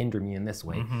it's going to hinder me in this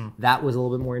way. That was a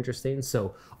little bit more interesting.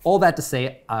 So all that to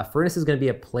say, Furnace is going to be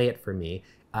a play it for me.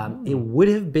 It would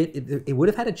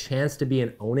have had a chance to be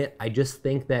an own it. I just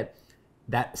think that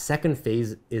second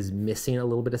phase is missing a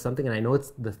little bit of something, and I know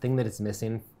it's the thing that it's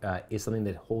missing is something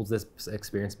that holds this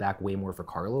experience back way more for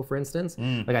Carlo, for instance.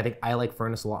 Like I think I like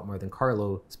Furnace a lot more than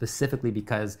Carlo, specifically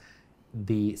because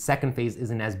the second phase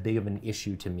isn't as big of an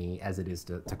issue to me as it is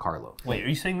to Carlo. Wait, are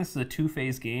you saying this is a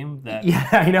 2-phase game that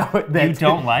I know that you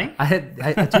don't like? I had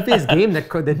a 2-phase game that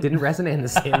didn't resonate in the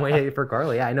same way for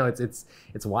Carlo. Yeah, I know it's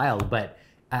wild, but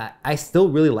I still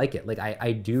really like it. Like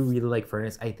I do really like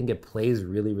Furnace. I think it plays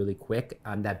really, really quick.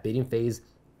 That bidding phase,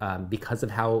 because of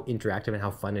how interactive and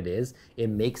how fun it is, it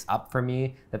makes up for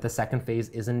me that the second phase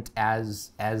isn't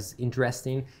as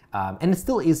interesting. And it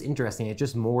still is interesting. It's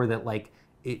just more that like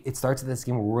it starts at this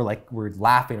game where we're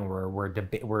laughing and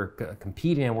we're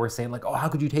competing and we're saying like, oh, how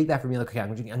could you take that from me? Like, okay,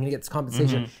 I'm gonna get this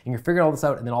compensation, and you're figuring all this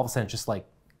out, and then all of a sudden it's just like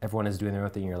everyone is doing their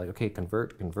own thing. And you're like, okay,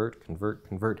 convert,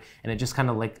 and it just kind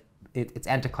of like. It's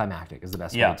anticlimactic is the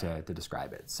best way to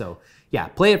describe it. So yeah,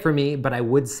 play it for me, but I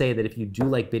would say that if you do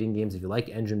like bidding games, if you like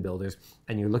engine builders,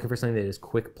 and you're looking for something that is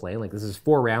quick play, like this is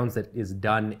 4 rounds that is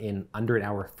done in under an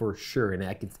hour for sure, and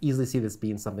I could easily see this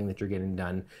being something that you're getting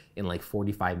done in like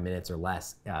 45 minutes or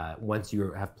less once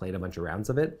you have played a bunch of rounds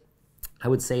of it. I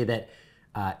would say that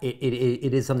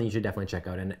it is something you should definitely check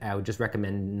out, and I would just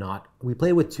recommend we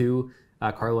play with 2,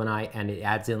 Carlo and I, and it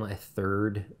adds in a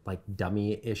third like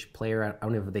dummy-ish player. I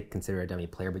don't know if they consider it a dummy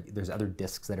player, but there's other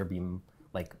discs that are being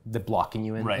like they're blocking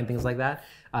you in and things like that.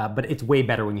 But it's way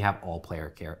better when you have all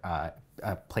players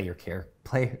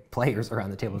around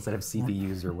the table instead of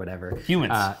CPUs or whatever.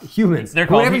 Humans. They're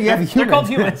called humans. They're called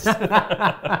humans.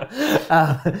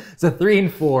 So 3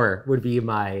 and 4 would be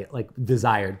my like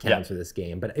desired counts for this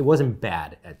game, but it wasn't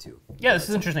bad at 2. Yeah, this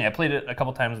is interesting. I played it a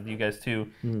couple times with you guys too,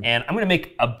 and I'm going to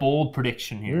make a bold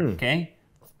prediction here. Okay,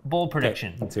 bold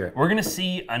prediction. Okay, let's hear it. We're going to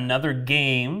see another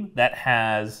game that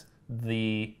has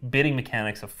the bidding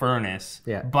mechanics of Furnace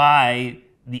by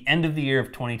the end of the year of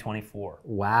 2024.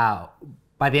 Wow.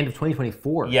 By the end of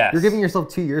 2024? Yes. You're giving yourself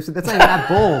 2 years, so that's not that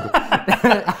bold.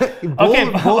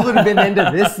 Bold would have been the end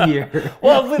of this year.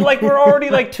 Well, like we're already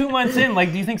like 2 months in.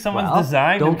 Like, do you think someone's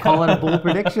designed? Don't call it a bold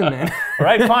prediction then. All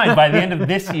right, fine. By the end of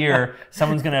this year,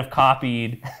 someone's going to have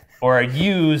copied or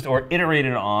used or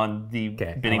iterated on the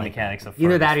bidding mechanics of Furnace.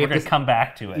 Either that or we're going to come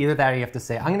back to it. Either that or you have to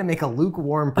say, I'm going to make a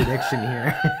lukewarm prediction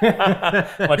here.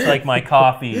 Much like my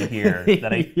coffee here,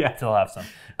 that I still have some.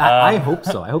 I hope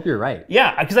so. I hope you're right.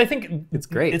 Yeah, because I think it's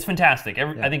great. It's fantastic.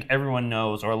 I think everyone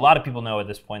knows, or a lot of people know at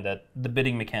this point, that the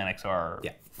bidding mechanics are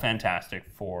fantastic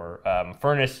for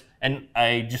Furnace. And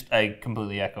I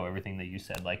completely echo everything that you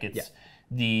said. Like it's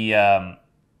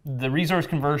the resource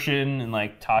conversion and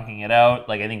like talking it out,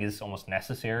 like I think is almost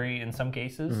necessary in some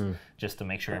cases, just to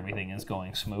make sure everything is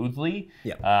going smoothly.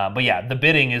 But yeah, the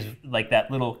bidding is like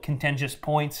that little contentious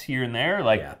points here and there,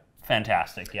 like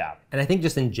fantastic. Yeah. And I think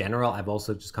just in general, I've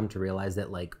also just come to realize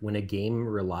that like when a game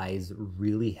relies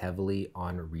really heavily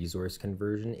on resource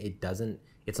conversion,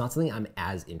 it's not something I'm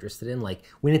as interested in. Like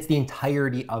when it's the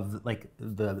entirety of like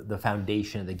the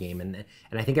foundation of the game. And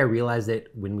I think I realized it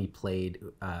when we played,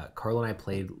 Carlo and I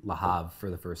played Le Havre for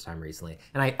the first time recently.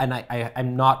 And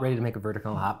I'm not ready to make a verdict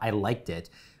on Le Havre. I liked it,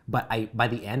 but by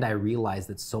the end I realized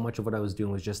that so much of what I was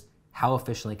doing was just how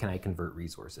efficiently can I convert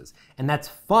resources? And that's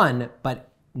fun,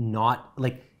 but not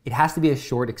like, it has to be a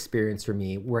short experience for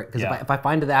me where, because if I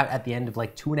find that at the end of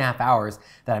like 2.5 hours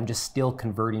that I'm just still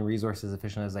converting resources as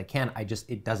efficiently as I can,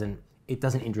 it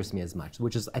doesn't interest me as much,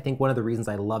 which is I think one of the reasons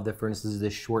I love that, for instance,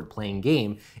 this short playing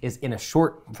game is in a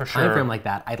short time frame like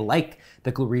that. I like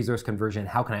the resource conversion.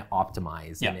 How can I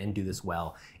optimize and do this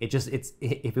well? If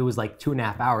it was like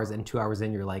 2.5 hours and 2 hours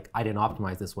in, you're like, I didn't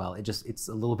optimize this well. It's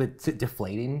a little bit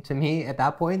deflating to me at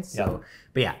that point. So,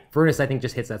 but yeah, Furnace I think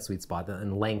just hits that sweet spot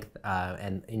and length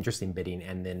and interesting bidding,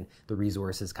 and then the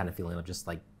resources kind of feeling just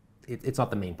like it's not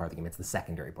the main part of the game. It's the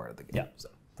secondary part of the game. Yeah, so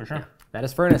for sure. Yeah, that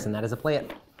is Furnace, and that is a play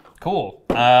it. Cool.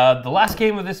 The last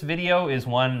game of this video is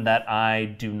one that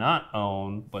I do not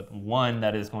own, but one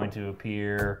that is going to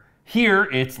appear here.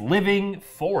 It's Living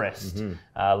Forest.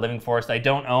 Living Forest I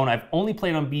don't own. I've only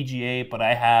played on BGA, but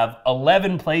I have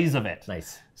 11 plays of it.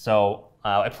 Nice. So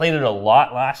I played it a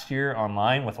lot last year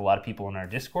online with a lot of people in our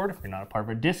Discord. If you're not a part of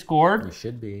our Discord, you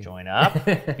should be. Join up.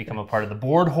 Become a part of the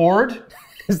board horde.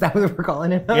 Is that what we're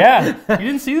calling it? Yeah. You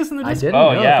didn't see this in the Discord? I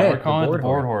didn't. Oh, yeah. Okay. We're calling it the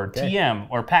board horde. Okay. TM,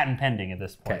 or patent pending at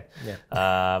this point. Okay.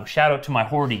 Yeah. Shout out to my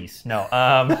hordies. No.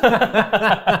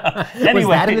 Anyway.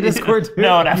 Was that in the Discord too?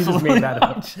 No, it absolutely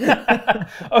not.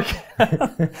 Okay.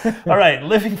 All right.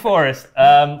 Living Forest.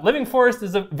 Living Forest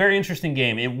is a very interesting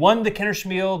game. It won the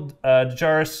Kennerspiel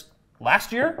Jaris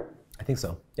last year. I think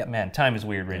so. Yeah. Man, time is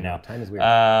weird right now. Time is weird.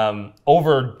 I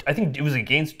think it was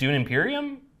against Dune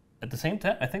Imperium at the same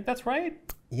time. I think that's right.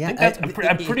 Yeah,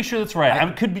 I'm pretty sure that's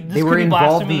right. They were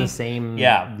involved in the same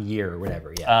year or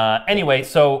whatever. Yeah. Anyway,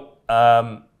 so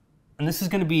and this is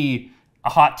going to be a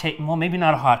hot take. Well, maybe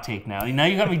not a hot take now. Now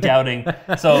you got me doubting.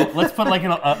 So let's put like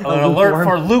an alert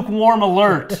for lukewarm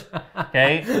alert.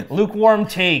 Okay, lukewarm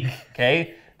take.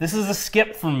 Okay, this is a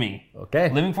skip for me. Okay.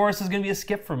 Living Forest is going to be a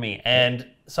skip for me, and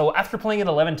so after playing it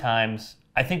 11 times,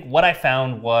 I think what I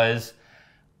found was,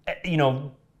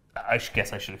 I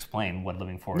guess I should explain what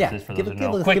Living Forest is for those who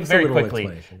know. Very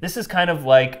quickly. This is kind of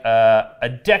like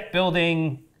a deck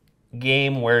building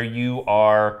game where you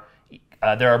are,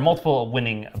 there are multiple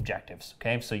winning objectives,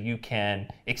 okay? So you can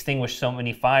extinguish so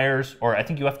many fires, or I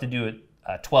think you have to do it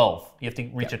 12. You have to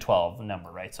reach a 12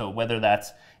 number, right? So whether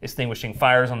that's extinguishing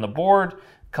fires on the board,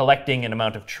 collecting an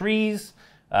amount of trees,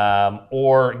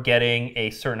 or getting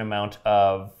a certain amount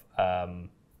of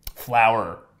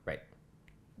flower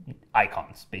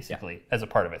icons, basically, as a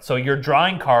part of it. So you're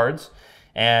drawing cards,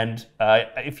 and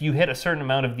if you hit a certain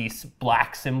amount of these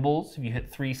black symbols, if you hit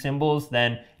 3 symbols,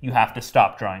 then you have to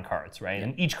stop drawing cards, right?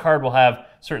 And each card will have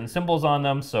certain symbols on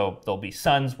them, so there'll be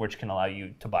suns, which can allow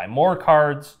you to buy more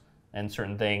cards and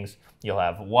certain things. You'll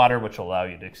have water, which will allow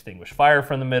you to extinguish fire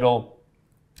from the middle,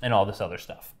 and all this other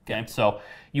stuff, okay? So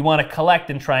you want to collect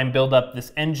and try and build up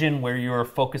this engine where you're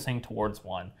focusing towards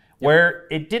one. Where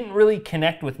it didn't really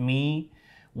connect with me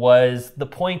was the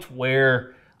point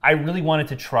where I really wanted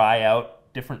to try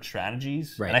out different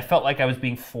strategies. Right. And I felt like I was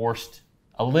being forced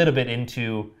a little bit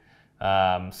into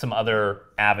some other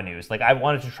avenues. Like I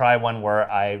wanted to try one where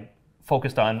I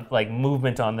focused on like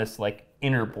movement on this like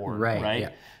inner board, right?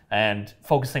 Yeah. And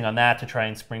focusing on that to try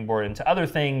and springboard into other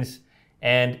things.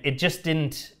 And it just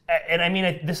didn't, and I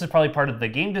mean, this is probably part of the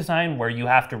game design where you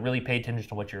have to really pay attention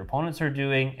to what your opponents are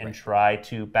doing and try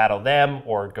to battle them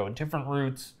or go different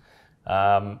routes.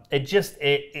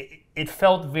 It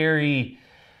felt very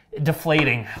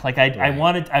deflating. Like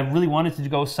I really wanted to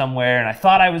go somewhere, and I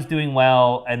thought I was doing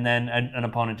well, and then an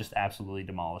opponent just absolutely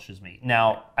demolishes me.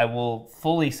 Now, I will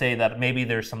fully say that maybe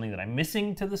there's something that I'm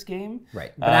missing to this game.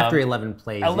 Right, but after 11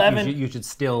 plays, you should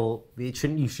still, you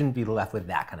shouldn't be left with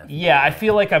that kind of feeling. Yeah, I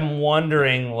feel like I'm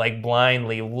wandering like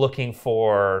blindly, looking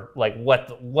for like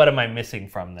what am I missing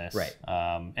from this? Right,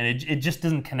 and it just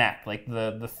doesn't connect. Like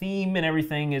the theme and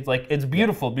everything is like it's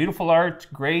beautiful, beautiful art,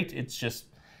 great. It's just.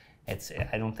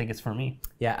 I don't think it's for me.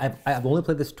 Yeah, I've only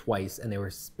played this twice, and they were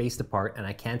spaced apart, and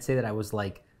I can't say that I was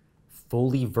like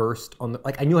fully versed on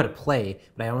I knew how to play,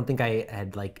 but I don't think I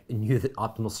had like knew the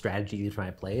optimal strategy each time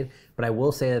I played. But I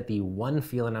will say that the one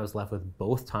feeling I was left with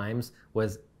both times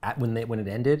was when it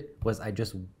ended was I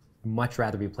just much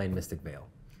rather be playing Mystic Vale.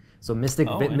 So Mystic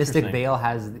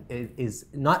Vale is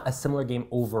not a similar game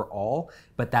overall,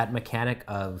 but that mechanic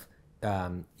of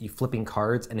you flipping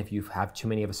cards, and if you have too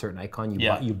many of a certain icon,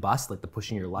 you bust, like the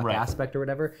pushing your luck aspect or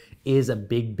whatever, is a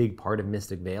big part of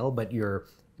Mystic Vale. But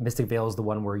Mystic Vale is the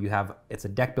one where it's a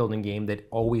deck building game that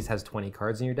always has 20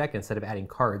 cards in your deck. Instead of adding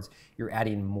cards, you're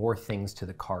adding more things to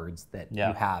the cards that you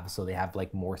have, so they have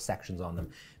like more sections on them.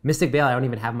 Mystic Vale, I don't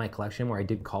even have in my collection where I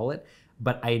did call it,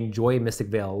 but I enjoy Mystic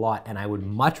Vale a lot, and I would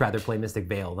much rather play Mystic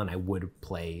Vale than I would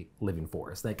play Living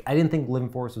Forest. Like, I didn't think Living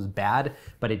Forest was bad,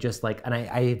 but it just like, and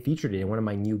I featured it in one of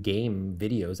my new game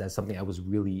videos as something I was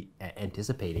really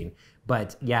anticipating.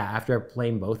 But yeah, after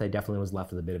playing both, I definitely was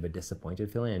left with a bit of a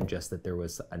disappointed feeling, and just that there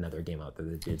was another game out there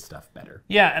that did stuff better.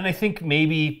 Yeah, and I think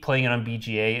maybe playing it on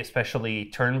BGA, especially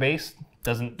turn-based,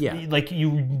 doesn't like,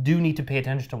 you do need to pay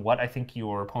attention to what I think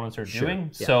your opponents are doing.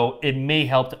 So it may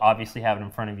help to obviously have it in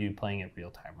front of you playing it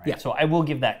real time, right? So I will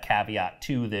give that caveat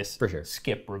to this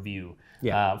skip review.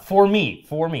 For me,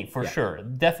 for sure.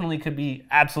 Definitely could be,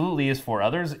 absolutely is for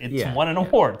others. It's won an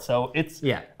award, so it's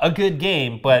a good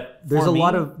game. But there's a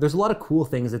lot of cool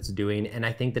things it's doing, and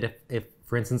I think that if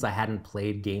for instance, I hadn't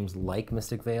played games like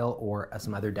Mystic Vale or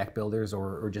some other deck builders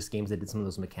or just games that did some of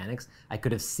those mechanics, I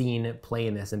could have seen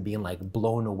playing this and being like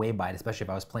blown away by it, especially if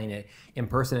I was playing it in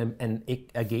person and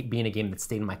being a game that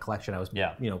stayed in my collection. I was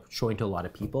showing to a lot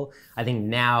of people. I think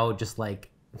now, just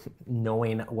like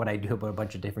knowing what I do about a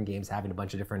bunch of different games, having a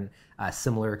bunch of different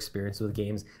similar experiences with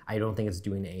games, I don't think it's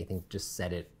doing anything to just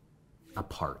set it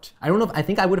apart. I don't know. I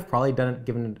think I would have probably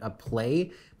given it a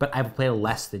play, but I've played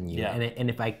less than you. And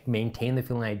if I maintain the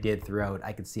feeling I did throughout,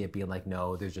 I could see it being like,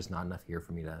 no, there's just not enough here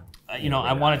for me to.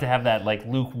 I wanted to have that like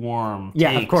lukewarm take.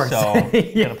 Yeah, of course. So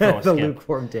the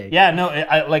lukewarm take. Yeah, no,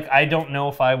 I don't know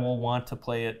if I will want to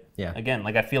play it again.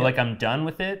 Like, I feel like I'm done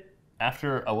with it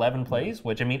after 11 plays,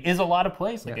 which I mean is a lot of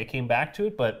plays. Like, I came back to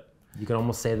it, but you could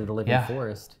almost say that the Living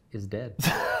Forest is dead.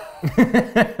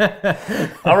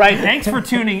 All right, thanks for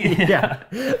tuning in.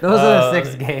 Those are the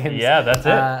 6 games. Yeah, that's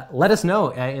it. Let us know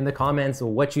in the comments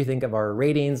what you think of our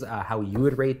ratings, how you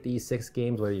would rate these 6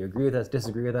 games, whether you agree with us,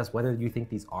 disagree with us, whether you think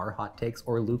these are hot takes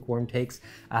or lukewarm takes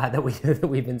that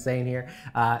we've been saying here.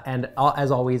 And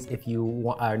as always, if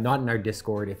you are not in our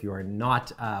Discord, if you are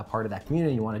not part of that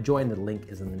community and you want to join, the link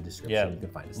is in the description. You can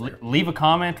find us there. Leave a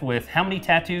comment with how many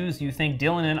tattoos you think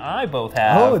Dylan and I both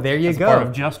have. Oh, there you go. Part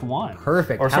of just one.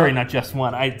 Perfect. Or sorry, not just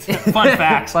one. Fun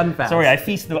facts. Fun facts. Sorry, I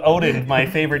feasted Odin, my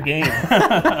favorite game.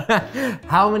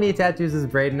 How many tattoos does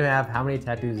Braiden have? How many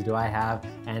tattoos do I have?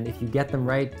 And if you get them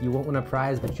right, you won't win a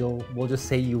prize, but we'll just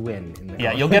say you win. In the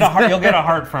comments. You'll get a heart. You'll get a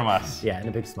heart from us. Yeah, and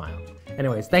a big smile.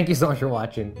 Anyways, thank you so much for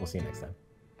watching. We'll see you next time.